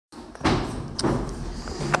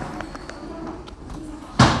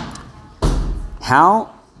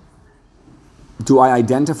How do I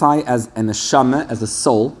identify as an neshama, as a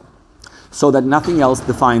soul, so that nothing else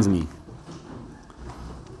defines me?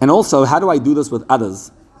 And also, how do I do this with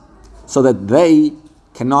others so that they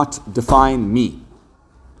cannot define me?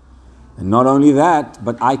 And not only that,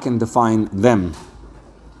 but I can define them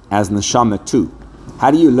as neshama too.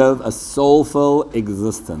 How do you live a soulful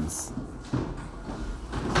existence?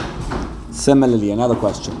 Similarly, another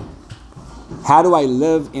question. How do I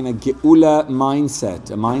live in a geula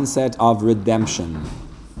mindset, a mindset of redemption?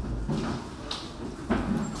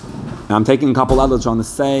 Now I'm taking a couple others on the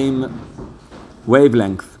same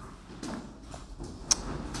wavelength.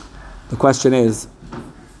 The question is,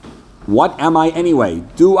 what am I anyway?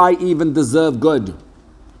 Do I even deserve good?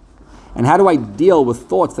 And how do I deal with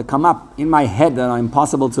thoughts that come up in my head that are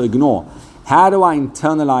impossible to ignore? How do I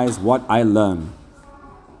internalize what I learn?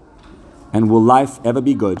 And will life ever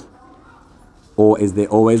be good? Or is there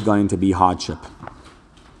always going to be hardship?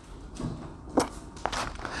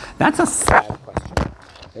 That's a sad question.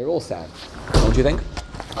 They're all sad, don't you think?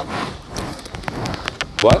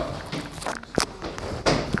 What?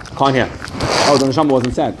 Can't hear. Oh, the neshama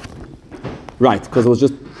wasn't sad. Right, because it was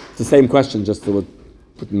just the same question, just to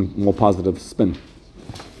put in more positive spin.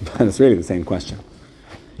 But it's really the same question.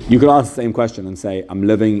 You could ask the same question and say, I'm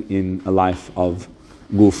living in a life of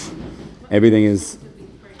goof. Everything is...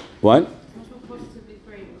 What?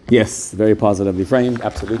 Yes, very positively framed,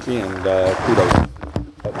 absolutely, and kudos.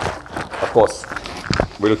 But of course,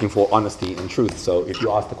 we're looking for honesty and truth. So if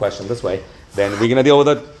you ask the question this way, then we're going to deal with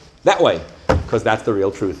it that way, because that's the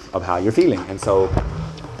real truth of how you're feeling. And so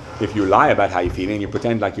if you lie about how you're feeling, and you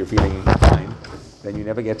pretend like you're feeling fine, then you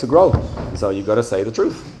never get to grow. And so you got to say the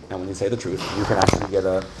truth. And when you say the truth, you can actually get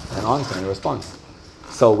an answer and a response.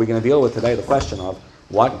 So we're going to deal with today the question of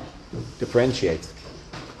what differentiates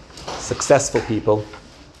successful people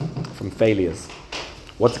from failures.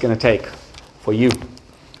 What's it going to take for you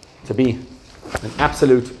to be an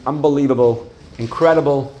absolute, unbelievable,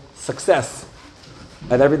 incredible success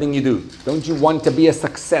at everything you do? Don't you want to be a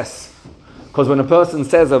success? Because when a person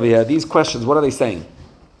says over here, these questions, what are they saying?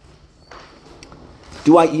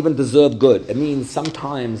 Do I even deserve good? It means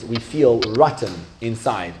sometimes we feel rotten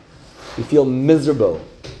inside. We feel miserable.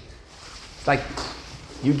 It's like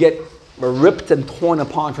you get ripped and torn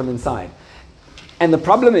apart from inside. And the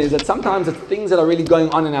problem is that sometimes it's things that are really going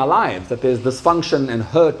on in our lives, that there's dysfunction and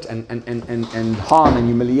hurt and harm and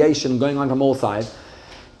humiliation going on from all sides.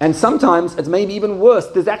 And sometimes it's maybe even worse.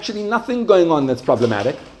 There's actually nothing going on that's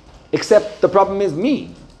problematic, except the problem is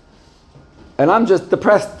me. And I'm just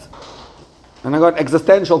depressed. And I got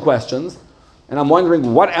existential questions. And I'm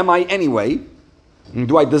wondering, what am I anyway? And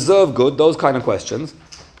do I deserve good? Those kind of questions.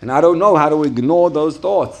 And I don't know how to ignore those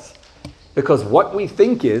thoughts. Because what we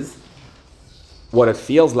think is, what it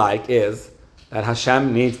feels like is that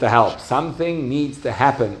Hashem needs the help. Something needs to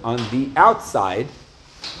happen on the outside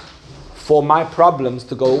for my problems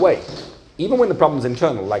to go away. Even when the problem's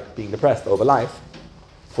internal, like being depressed over life,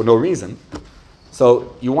 for no reason.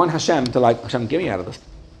 So you want Hashem to Hashem, get me out of this.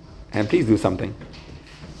 And please do something.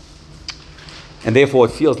 And therefore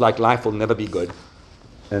it feels like life will never be good.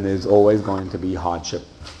 And there's always going to be hardship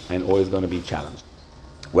and always going to be challenged.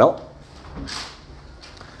 Well,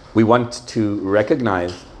 we want to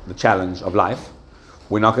recognize the challenge of life.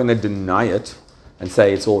 We're not going to deny it and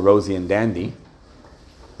say it's all rosy and dandy.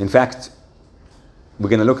 In fact, we're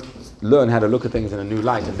going to learn how to look at things in a new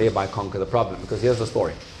light and thereby conquer the problem. Because here's the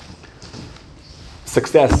story.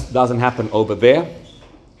 Success doesn't happen over there.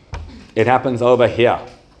 It happens over here.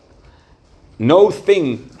 No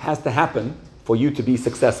thing has to happen for you to be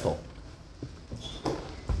successful.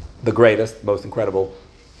 The greatest, most incredible,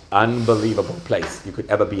 unbelievable place you could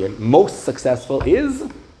ever be in, most successful, is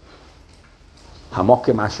the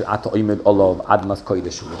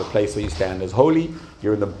place where you stand as holy.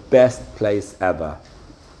 You're in the best place ever.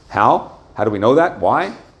 How? How do we know that?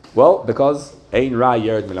 Why? Well, because Ein Ra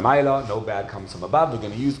Yered Milamayla, no bad comes from above. We're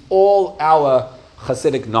going to use all our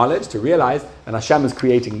Hasidic knowledge to realize that Hashem is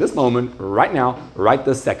creating this moment right now, right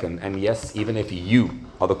this second. And yes, even if you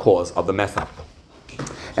are the cause of the mess up.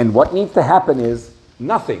 And what needs to happen is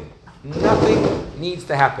nothing. Nothing needs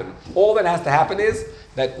to happen. All that has to happen is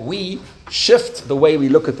that we shift the way we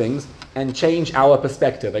look at things and change our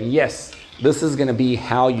perspective. And yes, this is going to be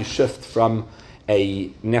how you shift from a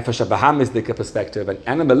nefesh bahamistic perspective, an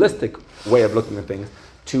animalistic way of looking at things,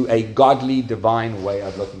 to a godly, divine way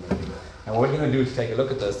of looking at things. And what we're going to do to take a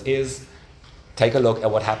look at this is take a look at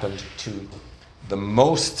what happened to the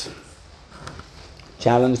most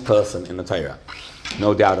challenged person in the Torah.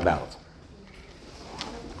 No doubt about it.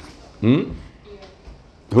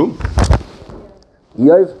 Who?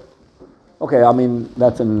 Eov? Okay, I mean,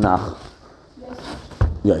 that's in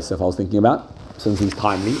Yosef I was thinking about, since he's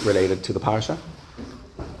timely, related to the parasha.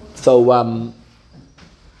 So,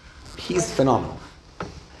 he's phenomenal.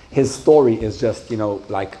 His story is just,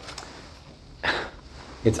 like,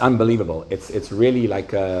 it's unbelievable. It's really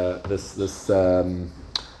like it's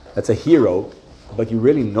a hero, but you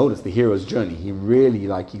really notice the hero's journey. He really,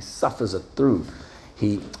 he suffers it through.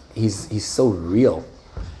 He's so real,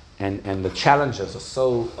 and the challenges are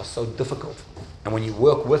so difficult. And when you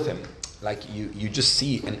work with him, you just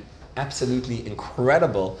see an absolutely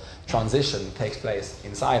incredible transition takes place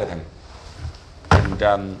inside of him.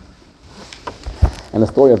 And the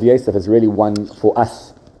story of Yosef is really one for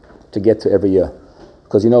us to get to every year.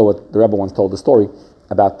 Because you know what the Rebbe once told the story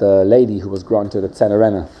about the lady who was granted a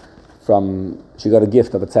tzanorena she got a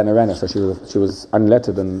gift of a tzanorena, so she was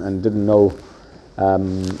unlettered and didn't know,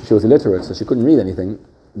 she was illiterate, so she couldn't read anything,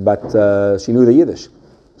 but she knew the Yiddish.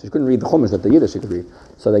 So she couldn't read the Chumash, but the Yiddish she could read.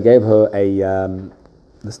 So they gave her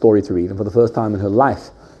the story to read, and for the first time in her life,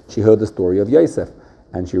 she heard the story of Yosef.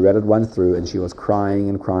 And she read it once through, and she was crying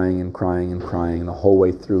and crying and crying and crying the whole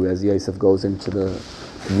way through as Yosef goes to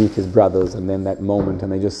meet his brothers, and then that moment,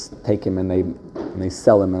 and they just take him and they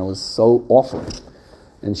sell him, and it was so awful.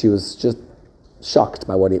 And she was just shocked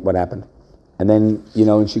by what happened. And then,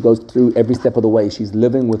 and she goes through every step of the way. She's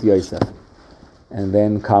living with Yosef. And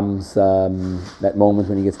then comes that moment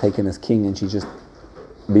when he gets taken as king, and she's just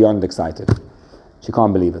beyond excited. She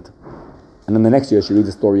can't believe it. And then the next year, she reads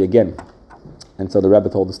the story again. And so the Rebbe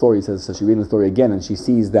told the story. He says, so she reads the story again, and she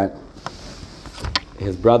sees that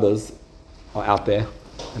his brothers are out there,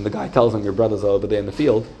 and the guy tells him, your brothers are over there in the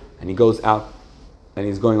field, and he goes out, and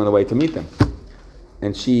he's going on the way to meet them.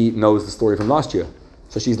 And she knows the story from last year.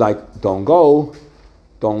 So she's like, don't go.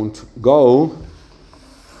 And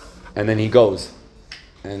then he goes.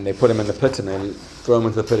 And they put him in the pit, and they throw him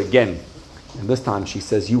into the pit again. And this time she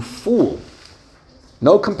says, you fool.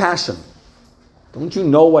 No compassion. Don't you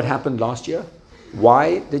know what happened last year?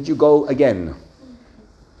 Why did you go again?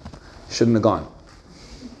 Shouldn't have gone.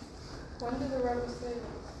 When did the Rebbe say this?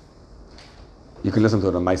 You can listen to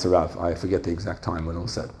it on Meiser Rav. I forget the exact time when it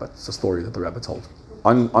was said, but it's a story that the Rebbe told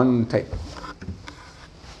on tape.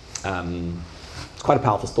 It's quite a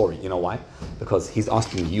powerful story. You know why? Because he's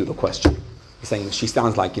asking you the question. He's saying she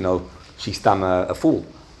sounds like she's a fool,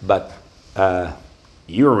 but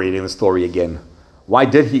you're reading the story again. Why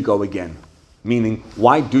did he go again? Meaning,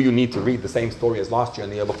 why do you need to read the same story as last year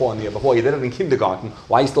and the year before and the year before? You did it in kindergarten.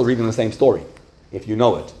 Why are you still reading the same story if you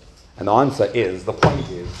know it? And the answer is, the point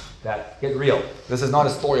is that, get real. This is not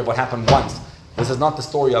a story of what happened once. This is not the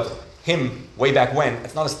story of him way back when.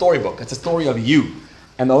 It's not a storybook. It's a story of you.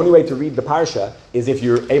 And the only way to read the parsha is if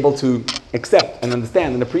you're able to accept and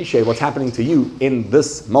understand and appreciate what's happening to you in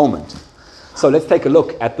this moment. So let's take a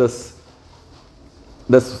look at this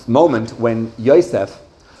moment when Yosef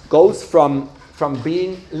goes from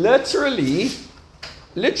being literally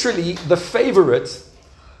the favorite,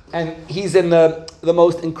 and he's in the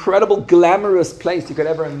most incredible, glamorous place you could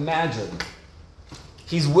ever imagine.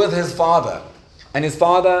 He's with his father, and his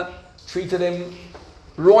father treated him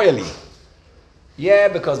royally. Yeah,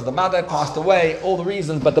 because the mother passed away, all the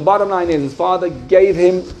reasons, but the bottom line is his father gave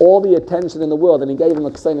him all the attention in the world, and he gave him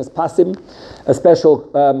a ksenes pasim, a special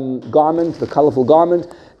garment, the colorful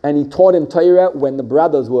garment, and he taught him Torah when the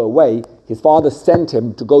brothers were away. His father sent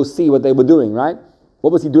him to go see what they were doing, right?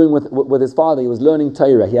 What was he doing with his father? He was learning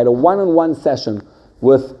Torah. He had a one-on-one session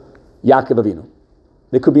with Yaakov Avinu.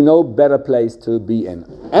 There could be no better place to be in.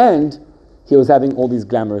 And he was having all these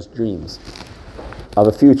glamorous dreams of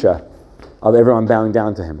a future, of everyone bowing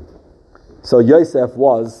down to him. So Yosef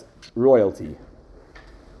was royalty.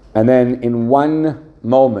 And then in one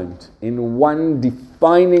moment, in one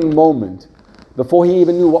defining moment, before he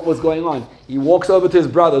even knew what was going on, he walks over to his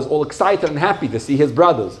brothers, all excited and happy to see his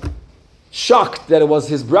brothers. Shocked that it was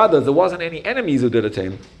his brothers, there wasn't any enemies who did it to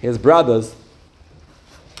him. His brothers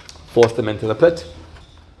forced him into the pit,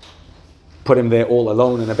 put him there all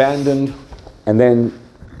alone and abandoned, and then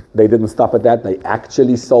they didn't stop at that. They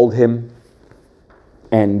actually sold him,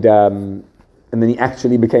 and then he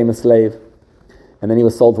actually became a slave. And then he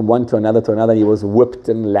was sold from one to another. He was whipped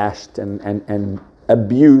and lashed and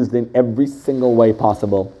abused in every single way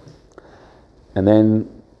possible. And then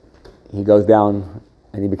he goes down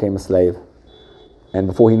and he became a slave. And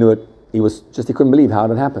before he knew it, he couldn't believe how it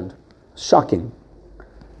had happened. Shocking.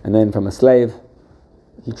 And then from a slave,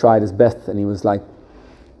 he tried his best, and he was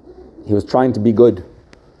trying to be good.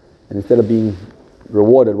 And instead of being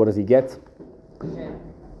rewarded, what does he get?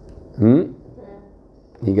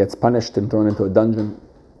 He gets punished and thrown into a dungeon.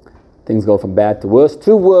 Things go from bad to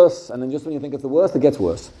worse, and then just when you think it's the worst, it gets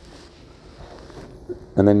worse.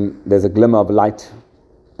 And then there's a glimmer of light,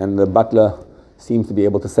 and the butler seems to be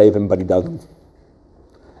able to save him, but he doesn't.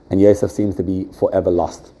 And Yosef seems to be forever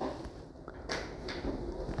lost.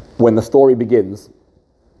 When the story begins,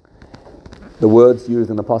 the words used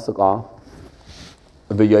in the pasuk are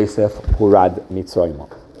V'Yosef hurad Mitzrayim.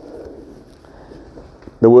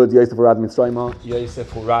 The word Yosef hurad Mitzrayim,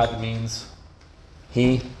 Yosef hurad means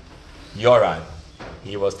he, yorad.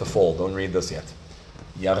 He was to fall. Don't read this yet.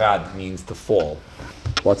 Yarad means to fall.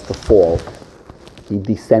 What's to fall? He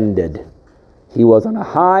descended. He was on a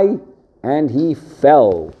high and he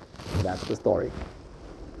fell. That's the story.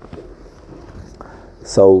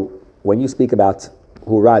 So when you speak about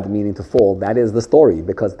hurad meaning to fall, that is the story,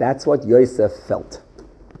 because that's what Yosef felt.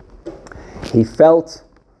 He felt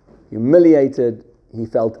humiliated, he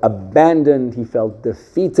felt abandoned, he felt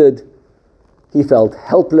defeated, he felt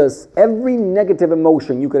helpless. Every negative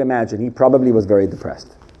emotion you could imagine. He probably was very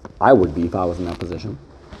depressed. I would be if I was in that position.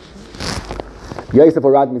 Yosef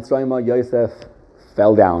hurad Mitzrayim, Yosef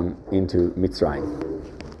fell down into Mitzrayim.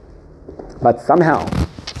 But somehow,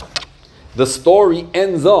 the story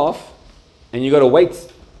ends off, and you got to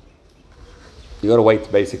wait. You got to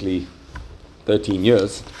wait basically 13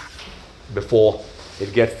 years before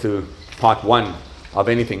it gets to part one of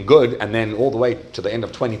anything good, and then all the way to the end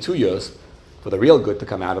of 22 years for the real good to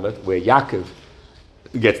come out of it, where Yaakov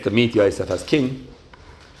gets to meet Yosef as king.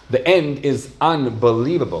 The end is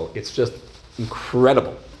unbelievable. It's just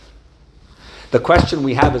incredible. The question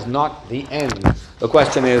we have is not the end. The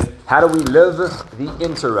question is, how do we live the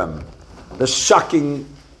interim? The shocking,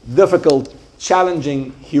 difficult,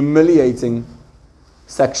 challenging, humiliating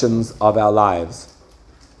sections of our lives.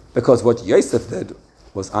 Because what Yosef did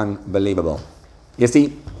was unbelievable. You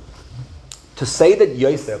see, to say that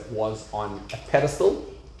Yosef was on a pedestal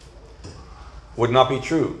would not be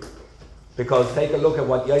true. Because take a look at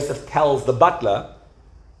what Yosef tells the butler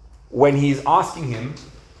when he's asking him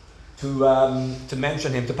to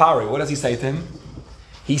mention him to Pari. What does he say to him?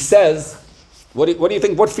 He says, what do you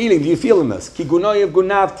think? What feeling do you feel in this? Ki gunoyev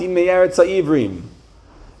gunavti me'eretz ha'ivrim,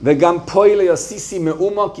 v'gam poile yosisi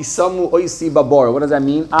me'uma ki samu oisi babor. What does that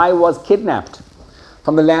mean? I was kidnapped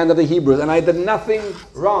from the land of the Hebrews, and I did nothing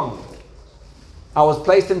wrong. I was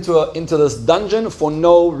placed into this dungeon for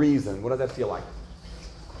no reason. What does that feel like?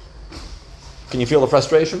 Can you feel the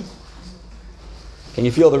frustration? Can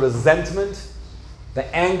you feel the resentment? The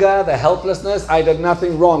anger, the helplessness? I did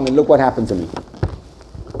nothing wrong, and look what happened to me.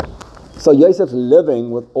 So Yosef's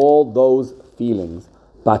living with all those feelings,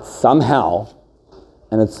 but somehow,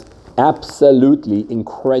 and it's absolutely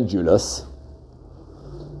incredulous,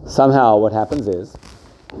 somehow what happens is,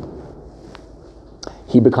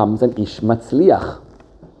 he becomes an ish matzliach.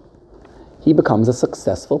 He becomes a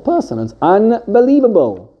successful person. It's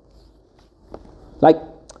unbelievable. Like,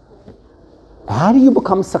 how do you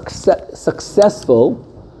become successful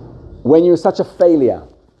when you're such a failure?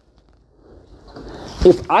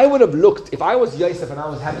 If I was Yosef and I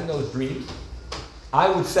was having those dreams, I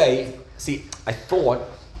would say, see, I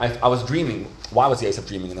was dreaming. Why was Yosef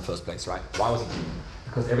dreaming in the first place, right? Why was he dreaming?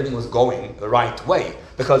 Because everything was going the right way.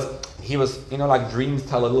 Because he was, like dreams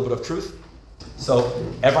tell a little bit of truth. So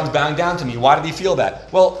everyone's bowing down to me. Why did he feel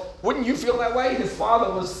that? Well, wouldn't you feel that way? His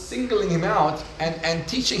father was singling him out and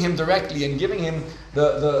teaching him directly and giving him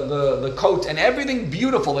the coat and everything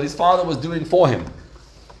beautiful that his father was doing for him.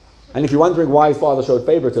 And if you're wondering why his father showed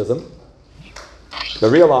favoritism, the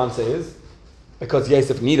real answer is because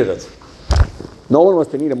Yosef needed it. No one was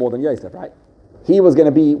to need him more than Yosef, right? He was going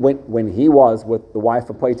to be, when he was with the wife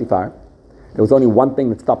of Potiphar, there was only one thing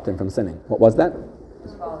that stopped him from sinning. What was that?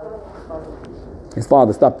 His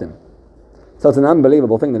father stopped him. So it's an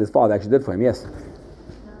unbelievable thing that his father actually did for him, yes.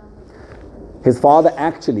 His father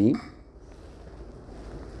actually,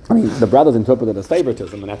 the brothers interpreted it as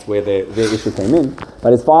favoritism, and that's where their issue came in.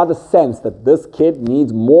 But his father sensed that this kid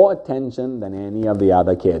needs more attention than any of the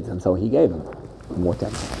other kids, and so he gave him more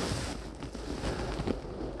attention.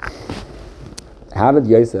 How did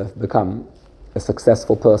Yosef become a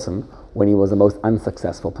successful person when he was the most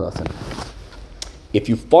unsuccessful person? If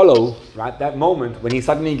you follow, right, that moment when he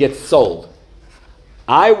suddenly gets sold,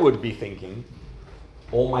 I would be thinking,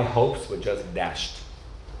 all my hopes were just dashed.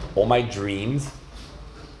 All my dreams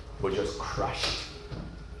were just crushed.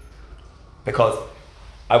 Because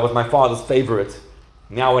I was my father's favorite.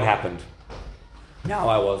 Now what happened? Now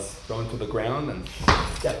I was thrown to the ground and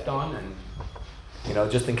stepped on and,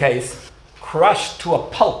 just in case, crushed to a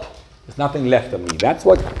pulp. There's nothing left of me. That's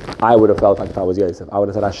what I would have felt like if I was Yosef. I would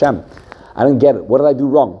have said, Hashem, I don't get it. What did I do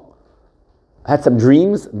wrong? I had some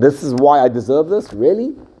dreams. This is why I deserve this?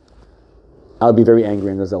 Really? I would be very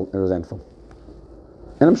angry and resentful.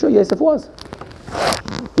 And I'm sure Yosef was.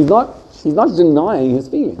 He's not denying his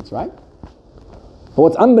feelings, right? But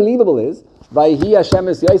what's unbelievable is, Vayhi Hashem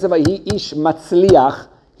es Yosef, Vayhi ish matzliach.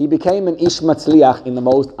 He became an ish matzliach in the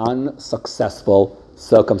most unsuccessful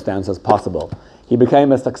circumstances possible. He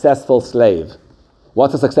became a successful slave.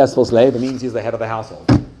 What's a successful slave? It means he's the head of the household.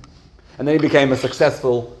 And then he became a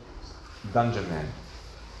successful dungeon man.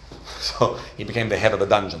 So he became the head of the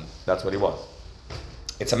dungeon. That's what he was.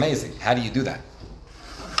 It's amazing. How do you do that?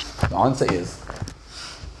 The answer is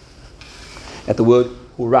that the word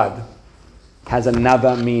hurad has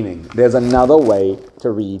another meaning. There's another way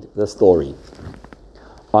to read the story.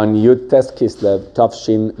 On Yud Tes Kislev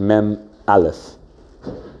Tafshin Mem Aleph,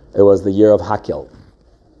 it was the year of Hakel,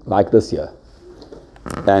 like this year.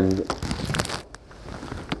 And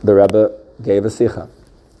the Rebbe gave a sikha.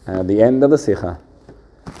 And at the end of the sikha,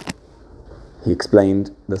 he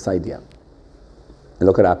explained this idea.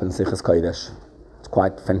 Look it up in Sichas Kodesh. It's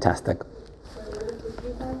quite fantastic.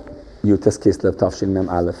 Yud Tes Kislev Tafshin Mem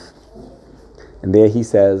Aleph. And there he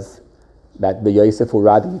says that the Yosef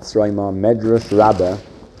Hurad Mitzrayim Medrash Rabbah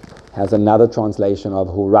has another translation of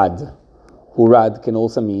Hurad. Hurad can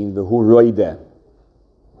also mean the Huroide.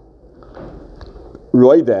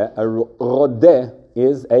 Roide, Rodeh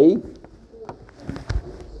is a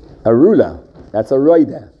ruler. That's a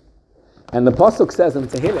Roide. And the Pasuk says in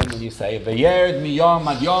Tehillim, when you say, V'yerd miyom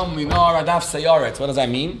ad yom minor adaf sayoretz, what does that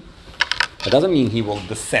mean? It doesn't mean he will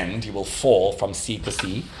descend, he will fall from sea to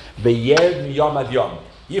sea. V'yerd miyom ad yom.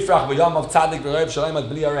 Yifrach v'yom of tzadik v'roev shalom ad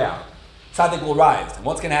bli areah. Tzadik will rise. And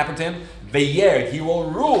what's going to happen to him? V'yerd, he will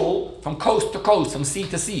rule from coast to coast, from sea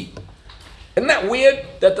to sea. Isn't that weird?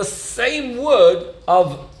 That the same word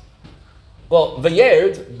of,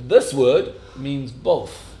 v'yerd, this word means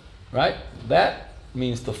both, right? That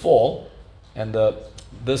means to fall, and the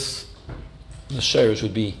shirish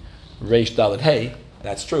would be reish daled hey.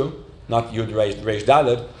 That's true, not yud reish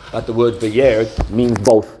daled, but the word v'yerd means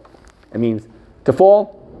both. It means to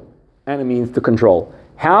fall, and it means to control.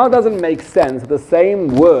 How does it make sense that the same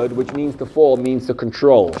word which means to fall means to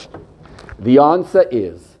control? The answer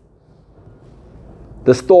is,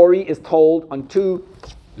 the story is told on two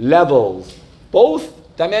levels.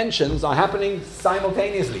 Both dimensions are happening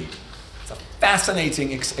simultaneously. It's a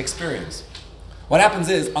fascinating experience. What happens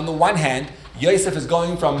is, on the one hand, Yosef is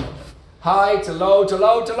going from high to low, to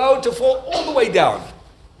low, to low, to fall all the way down.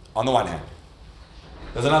 On the one hand.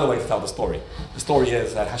 There's another way to tell the story. The story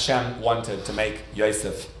is that Hashem wanted to make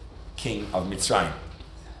Yosef king of Mitzrayim,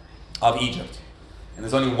 of Egypt. And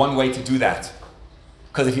there's only one way to do that.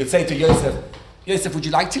 Because if you'd say to Yosef, would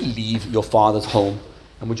you like to leave your father's home?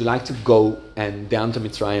 And would you like to go and down to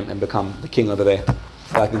Mitzrayim and become the king over there?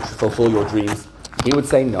 So I can fulfill your dreams? He would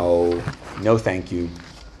say, no thank you.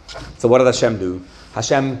 So what did Hashem do?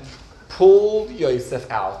 Hashem pulled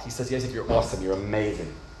Yosef out. He says, Yosef, you're awesome, you're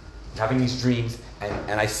amazing. You're having these dreams,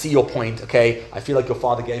 and I see your point, okay? I feel like your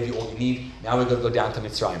father gave you all you need. Now we're going to go down to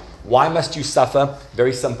Mitzrayim. Why must you suffer?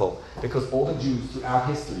 Very simple. Because all the Jews throughout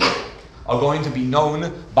history are going to be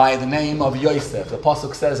known by the name of Yosef. The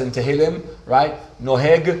Pasuk says in Tehillim, right?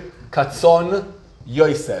 Noheg Katzon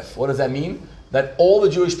Yosef. What does that mean? That all the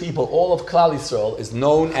Jewish people, all of Klal Yisrael, is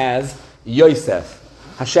known as Yosef.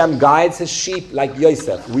 Hashem guides his sheep like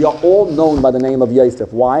Yosef. We are all known by the name of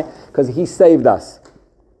Yosef. Why? Because he saved us.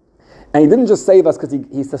 And he didn't just save us because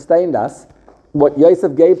he sustained us. What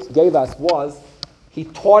Yosef gave us was, he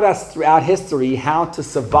taught us throughout history how to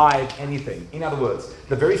survive anything. In other words,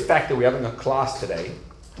 the very fact that we're having a class today,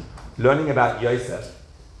 learning about Yosef,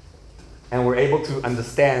 and we're able to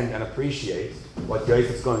understand and appreciate what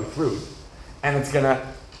Yosef's going through, and it's going to,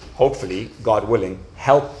 hopefully, God willing,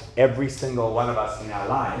 help every single one of us in our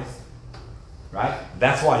lives, right?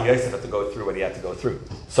 That's why Yosef had to go through what he had to go through.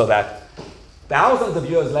 So that thousands of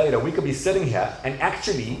years later, we could be sitting here and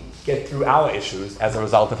actually get through our issues as a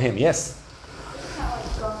result of him. Yes?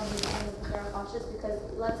 Because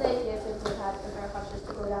let's say if Yosef would have the Merachashis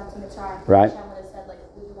to go down to Mitzrayim, right. Hashem would have said, like,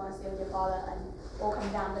 would you want to stay with your father and we'll come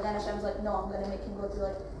down? But then Hashem's like, no, I'm going to make him go through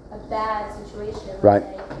like a bad situation, right.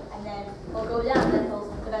 Say, and then he'll go down, and then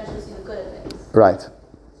he'll eventually see the good of things. Right.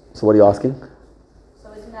 So what are you asking?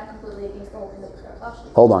 So isn't that completely against the whole thing of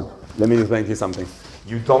Merachashis? Hold on. Let me explain to you something.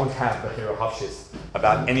 You don't have Bechira Hafshis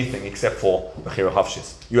about anything except for Bechira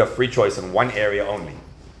Hafshis. You have free choice in one area only.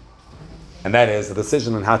 And that is the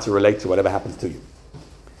decision on how to relate to whatever happens to you.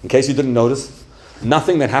 In case you didn't notice,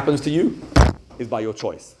 nothing that happens to you is by your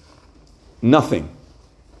choice. Nothing.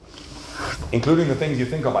 Including the things you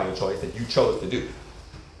think are by your choice that you chose to do.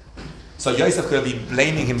 So Yosef could be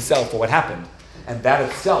blaming himself for what happened. And that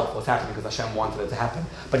itself was happening because Hashem wanted it to happen.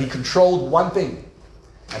 But he controlled one thing.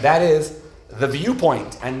 And that is the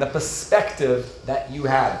viewpoint and the perspective that you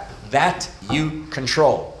have, that you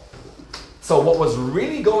control. So what was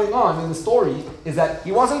really going on in the story is that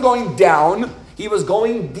he wasn't going down, he was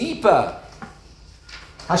going deeper.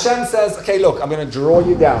 Hashem says, okay, look, I'm going to draw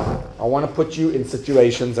you down. I want to put you in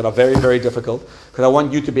situations that are very, very difficult because I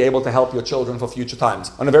want you to be able to help your children for future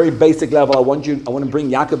times. On a very basic level, I want to bring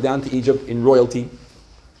Yaakov down to Egypt in royalty.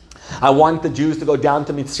 I want the Jews to go down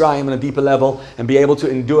to Mitzrayim on a deeper level and be able to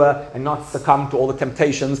endure and not succumb to all the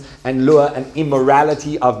temptations and lure and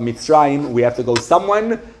immorality of Mitzrayim. We have to go,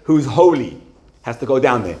 someone who's holy has to go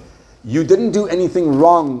down there. You didn't do anything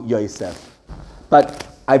wrong, Yosef, but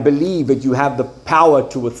I believe that you have the power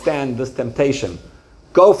to withstand this temptation.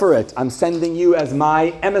 Go for it. I'm sending you as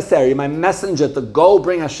my emissary, my messenger to go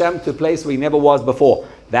bring Hashem to a place where he never was before.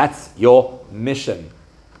 That's your mission.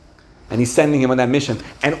 And he's sending him on that mission.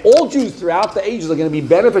 And all Jews throughout the ages are going to be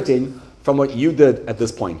benefiting from what you did at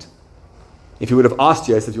this point. If you would have asked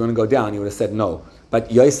Yosef, if you want to go down, he would have said no.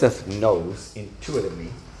 But Yosef knows intuitively,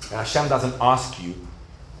 and Hashem doesn't ask you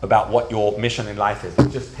about what your mission in life is.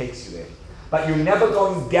 It just takes you there. But you're never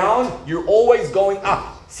going down, you're always going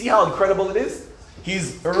up. See how incredible it is?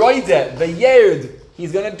 He's roide, the yerd.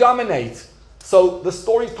 He's going to dominate. So the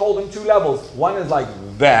story's told in two levels. One is like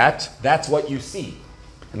that, that's what you see.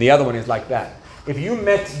 And the other one is like that. If you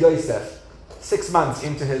met Yosef 6 months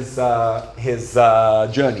into his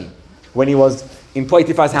journey, when he was in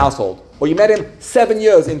Potiphar's household, or you met him 7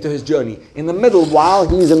 years into his journey, in the middle, while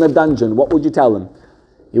he's in the dungeon, what would you tell him?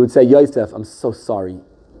 You would say, Yosef, I'm so sorry.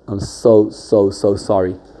 I'm so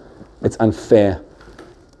sorry. It's unfair.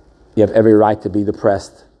 You have every right to be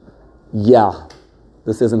depressed. Yeah,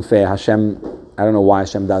 this isn't fair. Hashem, I don't know why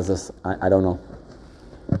Hashem does this. I don't know.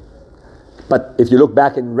 But if you look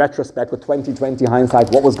back in retrospect with 2020 hindsight,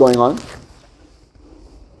 what was going on?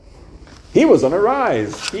 He was on a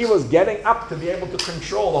rise. He was getting up to be able to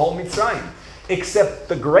control the whole Mitzrayim. Except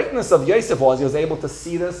the greatness of Yosef was he was able to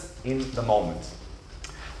see this in the moment.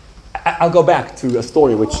 I'll go back to a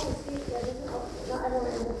story which... Not everyone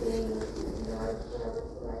ends up being ignored whenever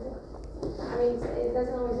it's right. I mean, it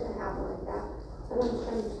doesn't always happen like that. Sometimes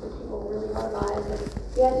trying to give people really hard lives. And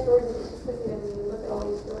we have stories that just quickly, and when you look at all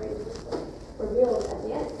these stories, it's just like revealed at the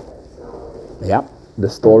end. So, yeah, the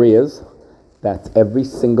story is that every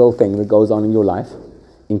single thing that goes on in your life,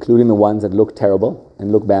 including the ones that look terrible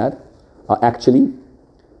and look bad, are actually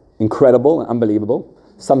incredible and unbelievable.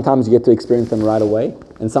 Sometimes you get to experience them right away,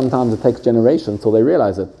 and sometimes it takes generations till they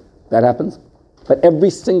realize it. That happens. But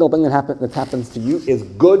every single thing that happens to you is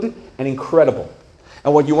good and incredible.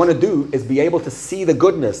 And what you want to do is be able to see the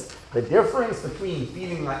goodness. The difference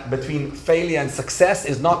between failure and success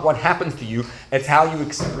is not what happens to you, it's how you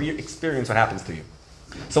experience what happens to you.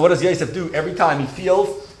 So what does Yosef do? Every time he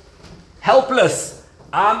feels helpless,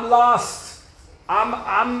 I'm lost,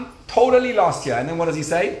 I'm totally lost here. And then what does he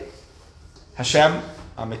say? Hashem,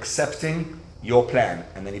 I'm accepting your plan.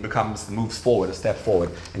 And then he moves forward, a step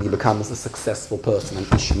forward, and he becomes a successful person, an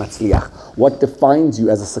ish matzliach. What defines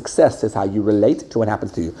you as a success is how you relate to what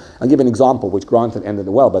happens to you. I'll give an example, which granted ended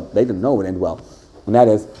well, but they didn't know it ended well. And that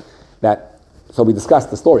is that, so we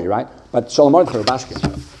discussed the story, right? But Shalom Mordechai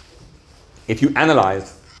Bashkin, if you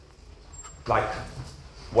analyze like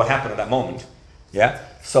what happened at that moment, yeah?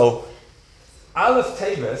 So Aleph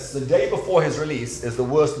Tevis, the day before his release, is the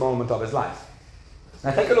worst moment of his life.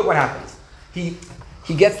 Now take a look what happens. He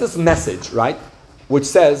gets this message, right, which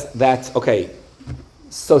says that, okay,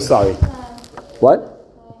 so sorry. What?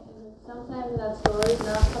 Sometimes that story is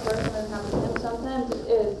not a person that's happening to him. Sometimes it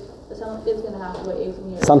is, but someone is going to have to wait 18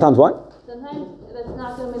 years. Sometimes what? Sometimes that's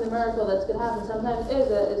not going to be the miracle that's going to happen. Sometimes it is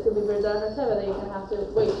that it's going to be B'rzach HaTeva that you're going to have to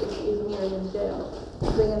wait 18 years in jail.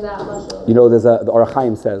 Bringing that much of. You know, the Orach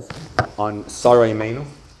Chaim says on Sarah Imeinu.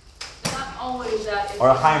 Not always that.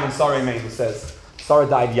 Orach Chaim on Sarah Imeinu says, Sarah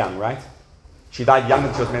died young, right? She died young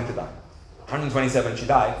than she was meant to die. 127 she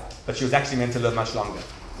died, but she was actually meant to live much longer.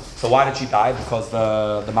 So why did she die? Because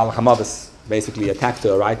the Malach HaMavis basically attacked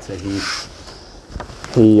her, right?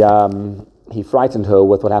 He frightened her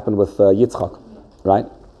with what happened with Yitzchak, right?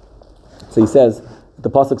 So he says, the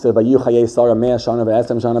pasuk says, "Vayu chayei Sarah mea shana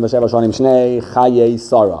ve'esem shana ve'sheva shanim shnei chayei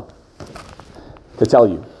Sarah." To tell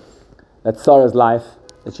you that Sarah's life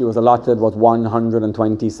that she was allotted was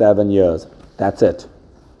 127 years. That's it.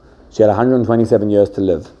 She had 127 years to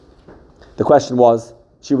live. The question was,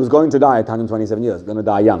 she was going to die at 127 years, going to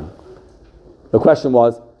die young. The question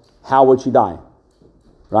was, how would she die?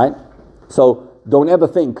 Right? So don't ever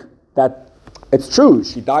think that, it's true,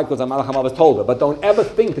 she died because Malach HaMavis told her, but don't ever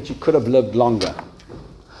think that she could have lived longer.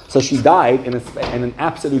 So she died in an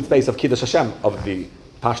absolute space of Kiddush Hashem, of the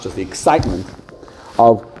pashtus, the excitement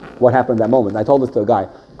of what happened at that moment. I told this to a guy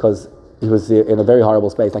because he was in a very horrible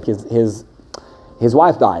space. Like his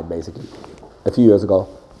wife died basically a few years ago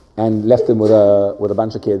and left him with a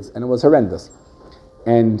bunch of kids, and it was horrendous.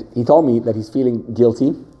 And he told me that he's feeling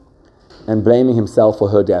guilty and blaming himself for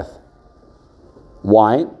her death.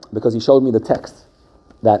 Why? Because he showed me the text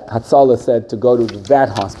that Hatzalah said to go to that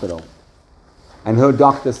hospital, and her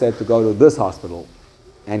doctor said to go to this hospital.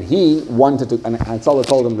 And he wanted to, and Hatzalah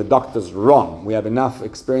told him the doctor's wrong. We have enough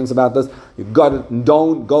experience about this. You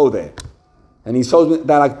don't go there. And he shows me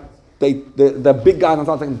that like the big guys on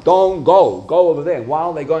top saying, don't go over there.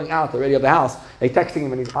 While they're going out already of the house, they're texting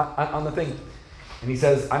him and he's on the thing. And he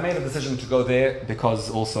says, I made a decision to go there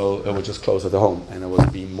because also it was just closer to home and it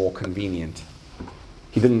would be more convenient.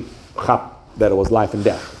 He didn't chap that it was life and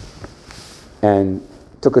death. And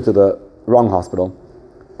took her to the wrong hospital,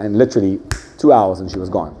 and literally 2 hours and she was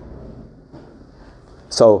gone.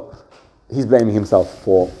 So he's blaming himself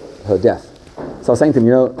for her death. So I was saying to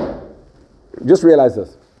him, just realize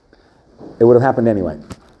this. It would have happened anyway.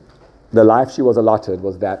 The life she was allotted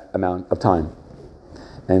was that amount of time.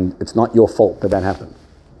 And it's not your fault that happened.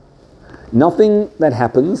 Nothing that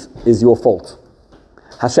happens is your fault.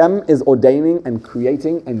 Hashem is ordaining and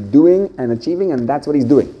creating and doing and achieving, and that's what he's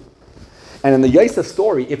doing. And in the Yosef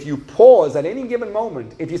story, if you pause at any given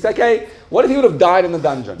moment, if you say, okay, what if he would have died in the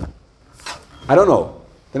dungeon? I don't know.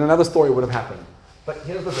 Then another story would have happened. But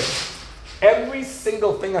here's the thing. Every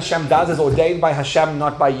single thing Hashem does is ordained by Hashem,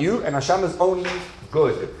 not by you, and Hashem is only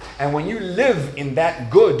good. And when you live in that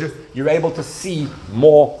good, you're able to see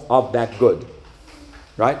more of that good.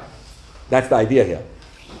 Right? That's the idea here.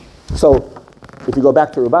 So, if you go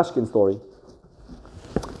back to Rubashkin's story,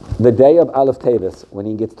 the day of Aleph Tevis, when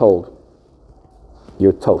he gets told,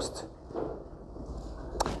 you're toast.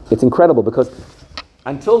 It's incredible because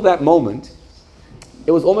until that moment,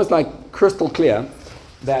 it was almost like crystal clear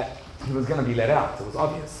that he was going to be let out. It was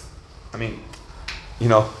obvious. I mean,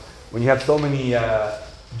 when you have so many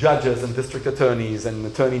judges and district attorneys and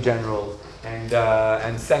attorney generals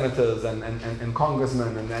and senators and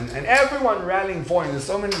congressmen and everyone rallying for him, there's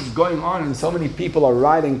so many going on and so many people are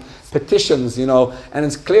writing petitions, and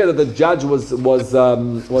it's clear that the judge was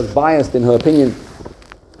biased in her opinion,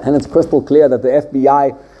 and it's crystal clear that the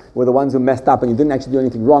FBI were the ones who messed up and you didn't actually do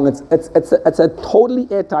anything wrong. It's a totally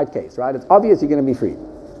airtight case, right? It's obvious you're going to be free.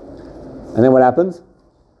 And then what happens?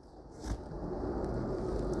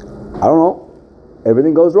 I don't know.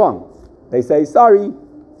 Everything goes wrong. They say, sorry,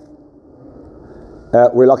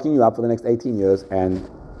 we're locking you up for the next 18 years and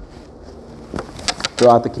throw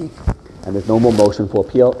out the key. And there's no more motion for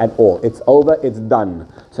appeal at all. It's over, it's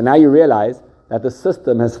done. So now you realize that the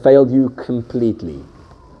system has failed you completely.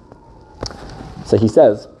 So he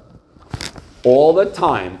says, all the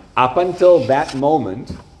time, up until that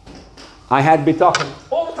moment, I had bitachon.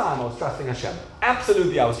 All the time I was trusting Hashem.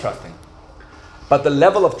 Absolutely I was trusting. But the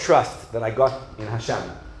level of trust that I got in Hashem,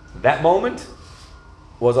 that moment,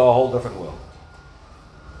 was a whole different world.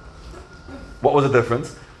 What was the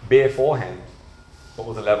difference? Beforehand, what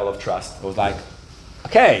was the level of trust? It was like,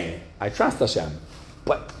 okay, I trust Hashem,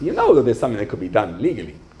 but you know that there's something that could be done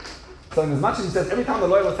legally. So in as much as he says, every time the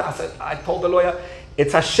lawyer was asked, I told the lawyer,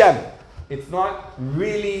 it's Hashem. It's not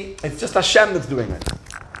really, it's just Hashem that's doing it.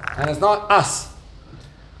 And it's not us.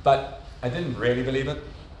 But I didn't really believe it.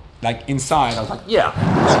 Like inside, I was like, yeah,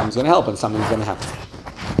 something's going to help and something's going to happen.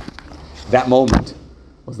 That moment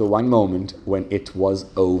was the one moment when it was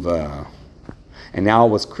over. And now it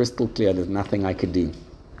was crystal clear there's nothing I could do.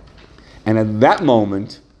 And at that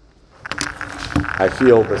moment, I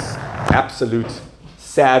feel this absolute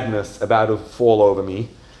sadness about to fall over me.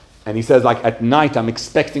 And he says, like, at night, I'm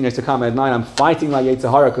expecting it to come. At night, I'm fighting my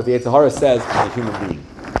Yetzer Hara because the Yetzer Hara says I'm a human being.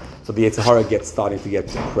 So the Yetzer Hara starting to get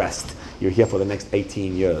depressed. You're here for the next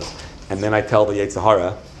 18 years. And then I tell the Yetzer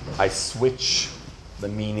Hara, I switch the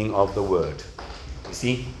meaning of the word. You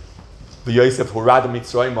see? The Yosef Hurad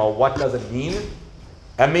Mitzrayim, what does it mean?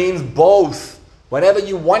 It means both. Whatever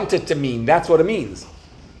you want it to mean, that's what it means.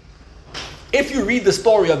 If you read the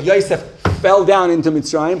story of Yosef fell down into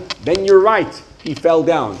Mitzrayim, then you're right. He fell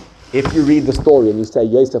down. If you read the story and you say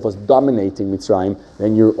Yosef was dominating Mitzrayim,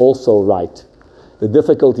 then you're also right. The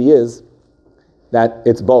difficulty is that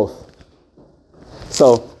it's both.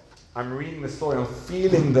 So, I'm reading the story, I'm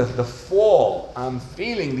feeling the fall, I'm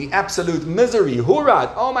feeling the absolute misery,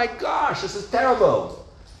 Hurad, oh my gosh, this is terrible.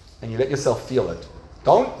 And you let yourself feel it.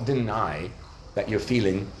 Don't deny that you're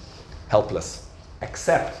feeling helpless.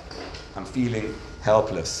 Accept, I'm feeling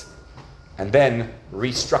helpless. And then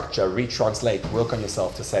restructure, retranslate, work on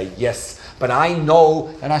yourself to say, yes, but I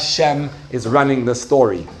know that Hashem is running the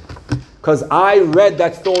story. Because I read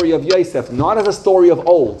that story of Yosef, not as a story of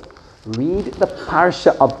old. read the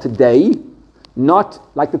parsha of today, not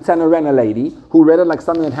like the Tzenorena lady who read it like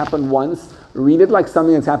something that happened once. Read it like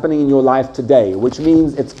something that's happening in your life today, which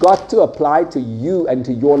means it's got to apply to you and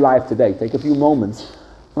to your life today. Take a few moments,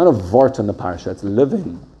 not a vort on the parsha, it's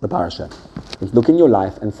living the parsha. It's look in your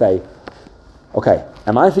life and say, okay,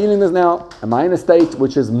 am I feeling this now? Am I in a state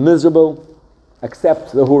which is miserable?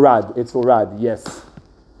 Accept the hurad. It's hurad, yes.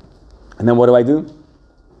 And then what do?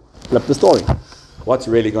 Flip the story. What's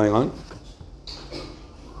really going on?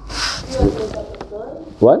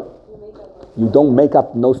 What? You don't make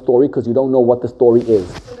up no story because you don't know what the story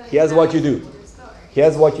is. Here's what you do.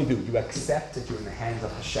 Here's what you do. You accept that you're in the hands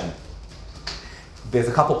of Hashem. There's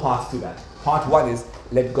a couple parts to that. Part one is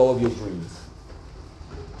let go of your dreams.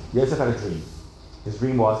 Yosef had a dream. His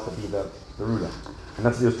dream was to be the ruler. And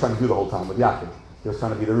that's what he was trying to do the whole time with Yaakov. He was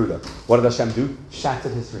trying to be the ruler. What did Hashem do?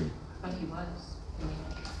 Shattered his dream. But he was.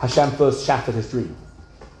 Hashem first shattered his dream.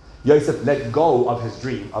 Yosef let go of his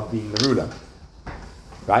dream of being the ruler.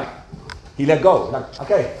 Right? He let go. Like,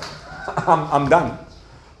 okay, I'm done.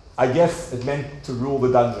 I guess it meant to rule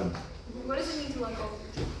the dungeon. What does it mean to let go?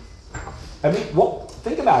 I mean,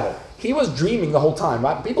 think about it. He was dreaming the whole time,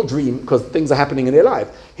 right? People dream because things are happening in their life.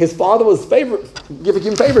 His father was giving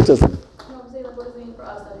him favoritism. No, I'm saying like, what does it mean for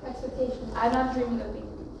us? Like, Expectation. I'm not dreaming of being.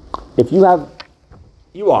 If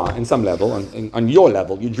you are in some level, on your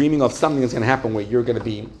level, you're dreaming of something that's going to happen where you're going to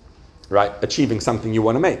be, right, achieving something you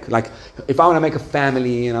want to make. Like, if I want to make a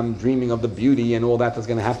family and I'm dreaming of the beauty and all that's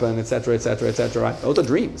going to happen, etc., etc., etc., right? Those are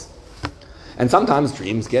dreams. And sometimes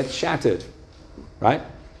dreams get shattered, right?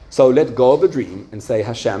 So let go of the dream and say,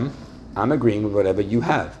 Hashem, I'm agreeing with whatever you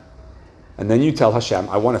have. And then you tell Hashem,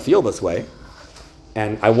 I want to feel this way.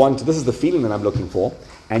 And this is the feeling that I'm looking for.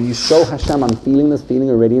 And you show Hashem, I'm feeling this feeling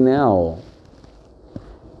already now.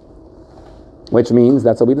 Which means,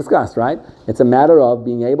 that's what we discussed, right? It's a matter of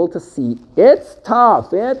being able to see, it's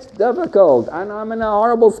tough, it's difficult, and I'm in a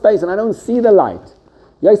horrible space and I don't see the light.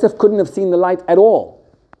 Yosef couldn't have seen the light at all.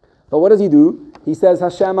 But what does he do? He says,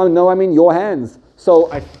 Hashem, I know I'm in your hands. So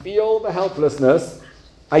I feel the helplessness,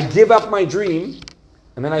 I give up my dream,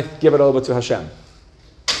 and then I give it over to Hashem.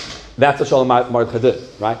 That's what Shalom Mordechai did,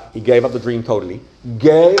 right? He gave up the dream totally,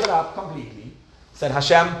 gave it up completely, said,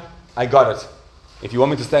 Hashem, I got it. If you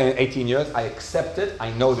want me to stay in 18 years, I accept it.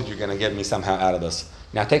 I know that you're going to get me somehow out of this.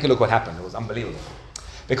 Now take a look what happened. It was unbelievable.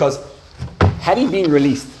 Because had he been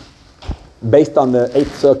released based on the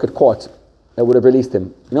 8th Circuit Court that would have released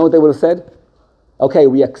him, you know what they would have said? Okay,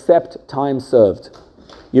 we accept time served.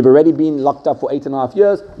 You've already been locked up for 8.5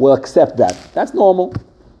 years, we'll accept that. That's normal.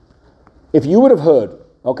 If you would have heard,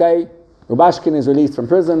 okay, Rubashkin is released from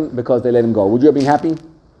prison because they let him go, would you have been happy?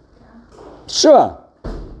 Sure.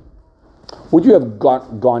 Would you have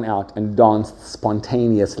gone out and danced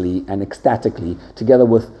spontaneously and ecstatically together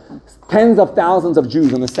with tens of thousands of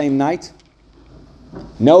Jews on the same night?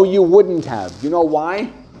 No, you wouldn't have. You know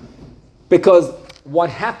why? Because what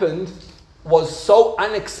happened was so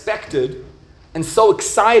unexpected and so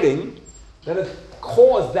exciting that it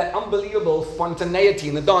caused that unbelievable spontaneity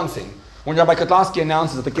in the dancing. When Rabbi Kotlarsky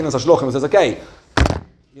announces at the Kinnos HaShluchim and says, okay,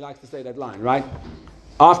 he likes to say that line, right?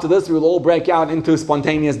 After this, we will all break out into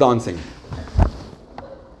spontaneous dancing.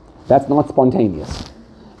 That's not spontaneous.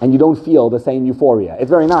 And you don't feel the same euphoria. It's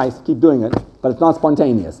very nice, keep doing it, but it's not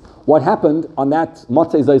spontaneous. What happened on that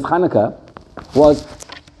Motzei Zois Chanukah was,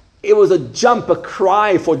 it was a jump, a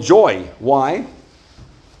cry for joy. Why?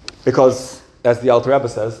 Because, as the Alter Rebbe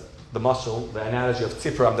says, the mashal, the analogy of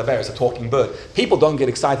Tzipra Amdaber is a talking bird. People don't get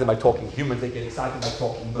excited by talking humans, they get excited by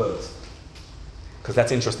talking birds. Because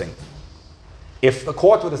that's interesting. If the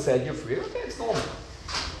court would have said, you're free, okay, it's normal.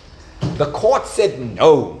 The court said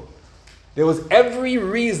no. There was every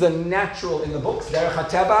reason natural in the books. Derech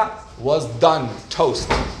HaTeva was done, toast.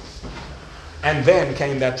 And then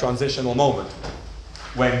came that transitional moment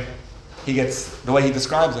when he gets, the way he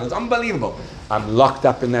describes it, it's unbelievable. I'm locked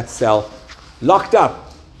up in that cell, locked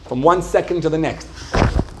up from 1 second to the next.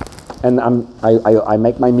 And I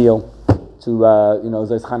make my meal to,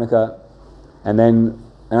 Zois Chanukah, and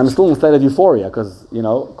I'm still in a state of euphoria because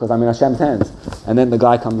I'm in Hashem's hands. And then the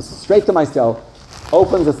guy comes straight to my cell,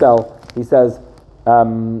 opens the cell, he says,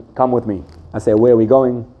 come with me. I say, where are we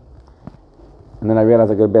going? And then I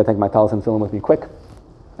realize I better take my talis and film with me quick.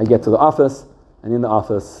 I get to the office, and in the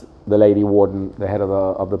office, the lady warden, the head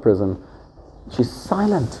of the prison, she's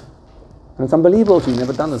silent. And it's unbelievable, she's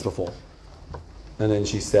never done this before. And then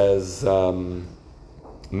she says,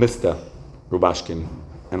 Mr. Rubashkin,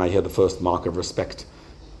 and I hear the first mark of respect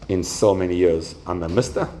in so many years. I'm a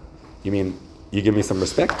mister? You mean you give me some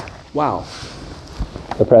respect? Wow.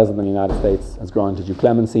 The President of the United States has granted you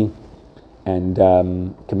clemency, and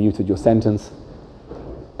commuted your sentence,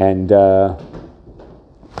 and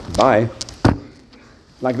bye,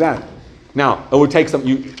 like that. Now, it would take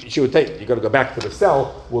she would take, you got to go back to the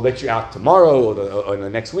cell, we'll let you out tomorrow or the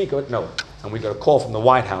next week. No. And we got a call from the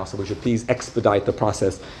White House that we should please expedite the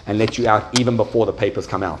process and let you out even before the papers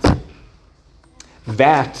come out.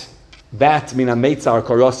 That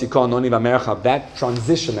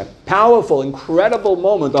transition, that powerful, incredible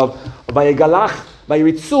moment of Vayigalach,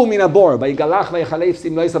 Vayiritzu min habor, Vayigalach vayichalef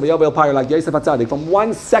sim loisa vayovel par, like Yosef HaTzadik, from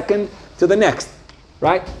 1 second to the next,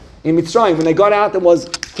 right? In Mitzrayim, when they got out, it was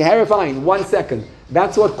terrifying, 1 second.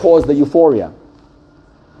 That's what caused the euphoria.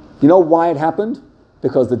 You know why it happened?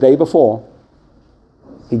 Because the day before,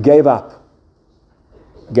 he gave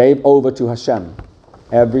over to Hashem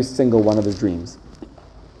every single one of his dreams.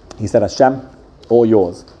 He said, Hashem, all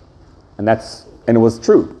yours. And it was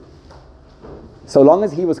true. So long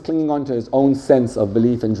as he was clinging on to his own sense of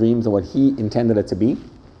belief and dreams and what he intended it to be,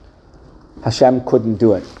 Hashem couldn't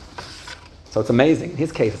do it. So it's amazing. In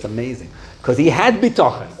his case, it's amazing. Because he had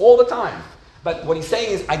bitachon all the time. But what he's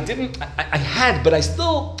saying is, I had, but I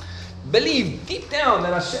still believed deep down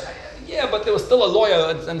that Hashem, but there was still a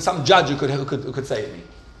lawyer and some judge who could save me.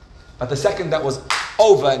 But the second that was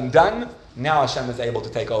over and done, now Hashem is able to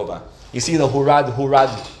take over. You see the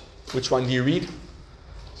hurad. Which one do you read?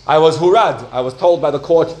 I was hurad. I was told by the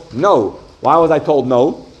court, no. Why was I told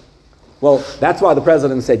no? Well, that's why the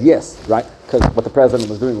president said yes, right? Because what the president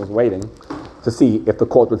was doing was waiting to see if the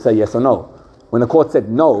court would say yes or no. When the court said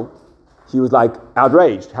no, he was like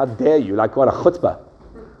outraged. How dare you? Like, what a chutzpah.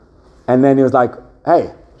 And then he was like,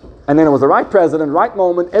 hey. And then it was the right president, right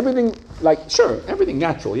moment, everything, like, sure, everything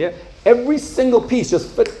natural, yeah? Every single piece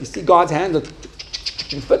just fit. You see God's hand,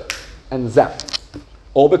 just fit and zap.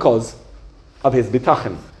 All because of his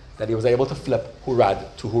bitachon, that he was able to flip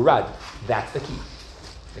hurad to hurad. That's the key.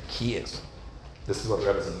 The key is, this is what the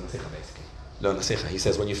Rebbe says in the Sikha, basically. Learn the Sikha. He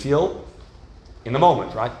says, when you feel in the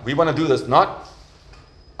moment, right? We want to do this not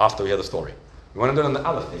after we hear the story. We want to do it on the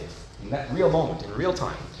Aleph day, in that real moment, in real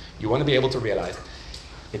time. You want to be able to realize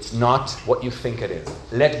it's not what you think it is.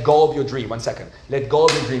 Let go of your dream. 1 second. Let go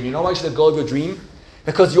of your dream. You know why you should let go of your dream?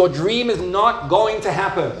 Because your dream is not going to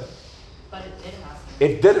happen. But it did happen.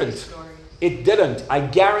 It didn't. It didn't. I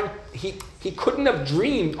guarantee he couldn't have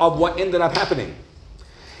dreamed of what ended up happening.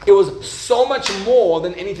 It was so much more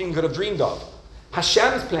than anything he could have dreamed of.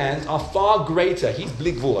 Hashem's plans are far greater. He's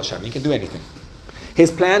bli gvul Hashem. He can do anything.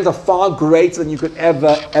 His plans are far greater than you could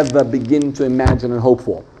ever begin to imagine and hope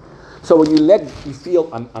for. So when you feel,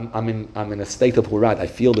 I'm in a state of hurad, I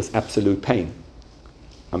feel this absolute pain.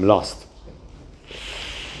 I'm lost.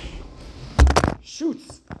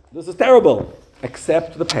 Shoots. This is terrible.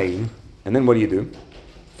 Accept the pain. And then what do?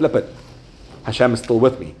 Flip it. Hashem is still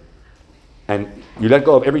with me. And you let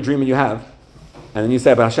go of every dream that you have. And then you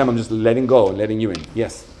say, but Hashem, I'm just letting go and letting you in.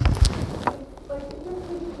 Yes.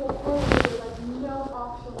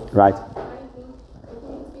 Right.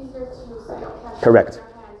 Correct.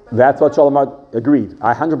 That's what Sholomar agreed.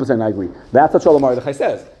 I 100% agree. That's what Sholomar Mordechai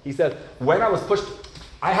says. He said, when I was pushed,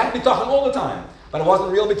 I had bitachon all the time, but it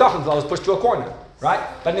wasn't real bitachon until I was pushed to a corner, right?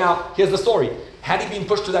 But now, here's the story. Had he been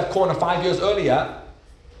pushed to that corner 5 years earlier,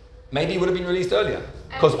 maybe he would have been released earlier.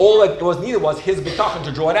 Because all that was needed was his bitachon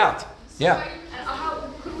to draw it out. Yeah.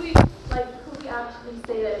 Could we actually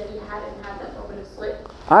say that he hadn't had that moment of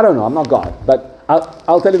slip? I don't know. I'm not God. But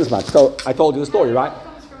I'll tell you this much. So I told you the story, right?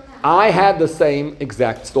 I had the same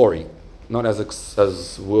exact story. Not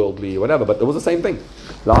as worldly or whatever, but it was the same thing.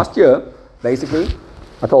 Last year, basically,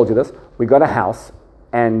 I told you this, we got a house,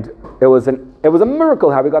 and it was a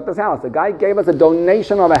miracle how we got this house. The guy gave us a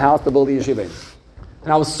donation of a house to build the yeshiva in.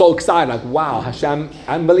 And I was so excited, like, wow, Hashem,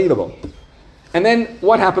 unbelievable. And then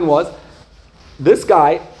what happened was, this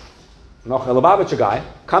guy, Noch a Lubavitcher guy,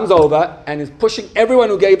 comes over and is pushing everyone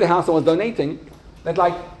who gave the house and was donating, that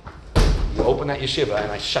like, you open that yeshiva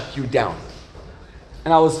and I shut you down.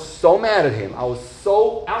 And I was so mad at him. I was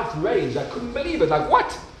so outraged. I couldn't believe it. Like,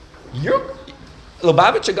 what? You're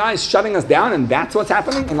Lubavitcher guy is shutting us down and that's what's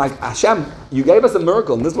happening? And like, Hashem, you gave us a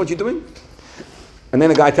miracle and this is what you're doing? And then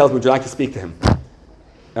the guy tells me, would you like to speak to him?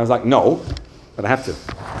 And I was like, no, but I have to.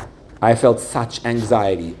 I felt such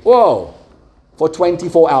anxiety. Whoa! For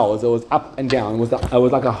 24 hours, it was up and down. It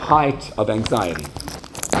was like a height of anxiety.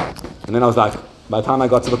 And then I was like, by the time I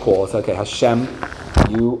got to the call, I said, okay, Hashem,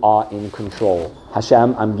 you are in control.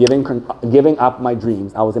 Hashem, I'm giving up my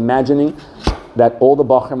dreams. I was imagining that all the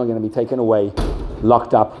Bachrim are going to be taken away,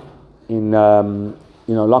 locked up in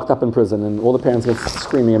prison, and all the parents were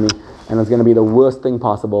screaming at me, and it's going to be the worst thing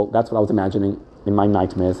possible. That's what I was imagining in my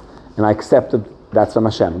nightmares. And I accepted that's from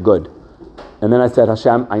Hashem. Good. And then I said,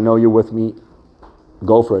 Hashem, I know you're with me.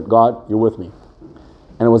 Go for it. God, you're with me.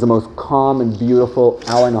 And it was the most calm and beautiful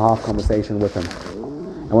hour-and-a-half conversation with him.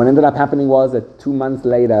 And what ended up happening was that 2 months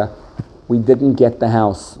later, we didn't get the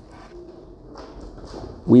house.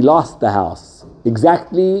 We lost the house.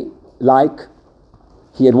 Exactly like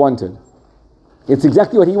he had wanted. It's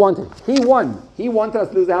exactly what he wanted. He won. He wanted us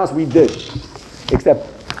to lose the house. We did. Except,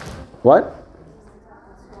 what?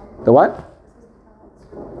 The what?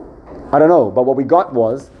 I don't know. But what we got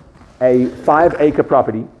was a 5-acre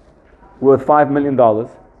property worth $5 million,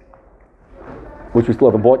 which we still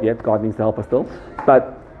haven't bought yet. God needs to help us still.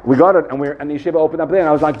 But we got it, and the yeshiva opened up there, and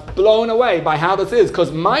I was like blown away by how this is,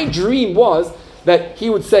 because my dream was that he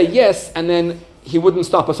would say yes, and then he wouldn't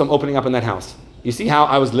stop us from opening up in that house. You see how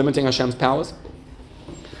I was limiting Hashem's powers?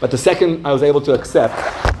 But the second I was able to accept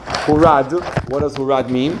hurad, what does hurad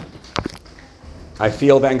mean? I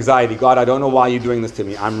feel the anxiety. God, I don't know why you're doing this to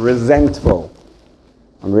me. I'm resentful.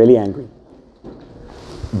 I'm really angry.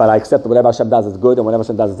 But I accept that whatever Hashem does is good, and whatever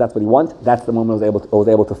Hashem does is that's what He wants. That's the moment I was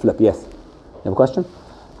able to flip. Yes. You have a question?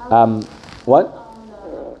 What?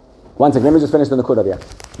 One second. Let me just finish the Nakuda here.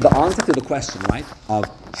 The answer to the question, right, of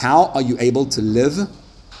how are you able to live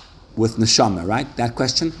with neshama, right? That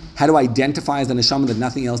question. How do I identify as a neshama that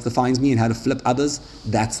nothing else defines me, and how to flip others?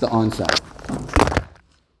 That's the answer.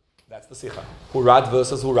 That's the sikha. Hurad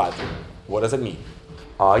versus hurad. What does it mean?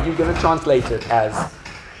 Are you going to translate it as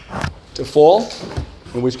to fall,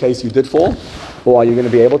 in which case you did fall, or are you going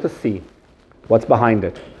to be able to see what's behind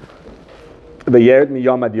it? The Yered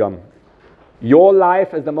Miyom Ad Yom. Your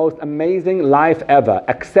life is the most amazing life ever.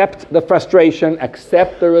 Accept the frustration,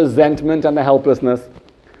 accept the resentment and the helplessness.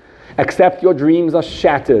 Accept your dreams are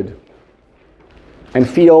shattered. And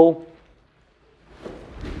feel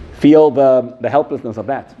the helplessness of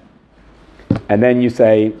that. And then you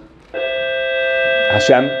say,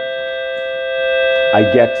 Hashem, I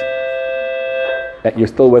get that you're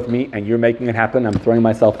still with me and you're making it happen. I'm throwing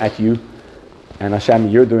myself at you. And Hashem,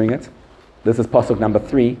 you're doing it. This is pasuk number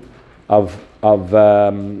 3 of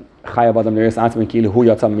Chayav Adam Liris Atzmin Kilu Hu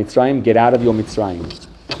Yatzam Mitzrayim. Get out of your Mitzrayim.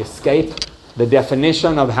 Escape the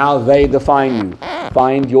definition of how they define you.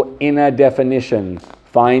 Find your inner definition.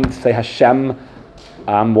 Say, Hashem,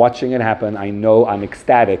 I'm watching it happen. I know I'm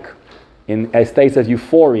ecstatic in a state of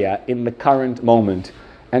euphoria in the current moment.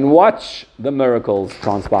 And watch the miracles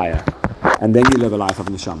transpire. And then you live a life of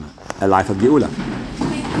neshama, a life of geula.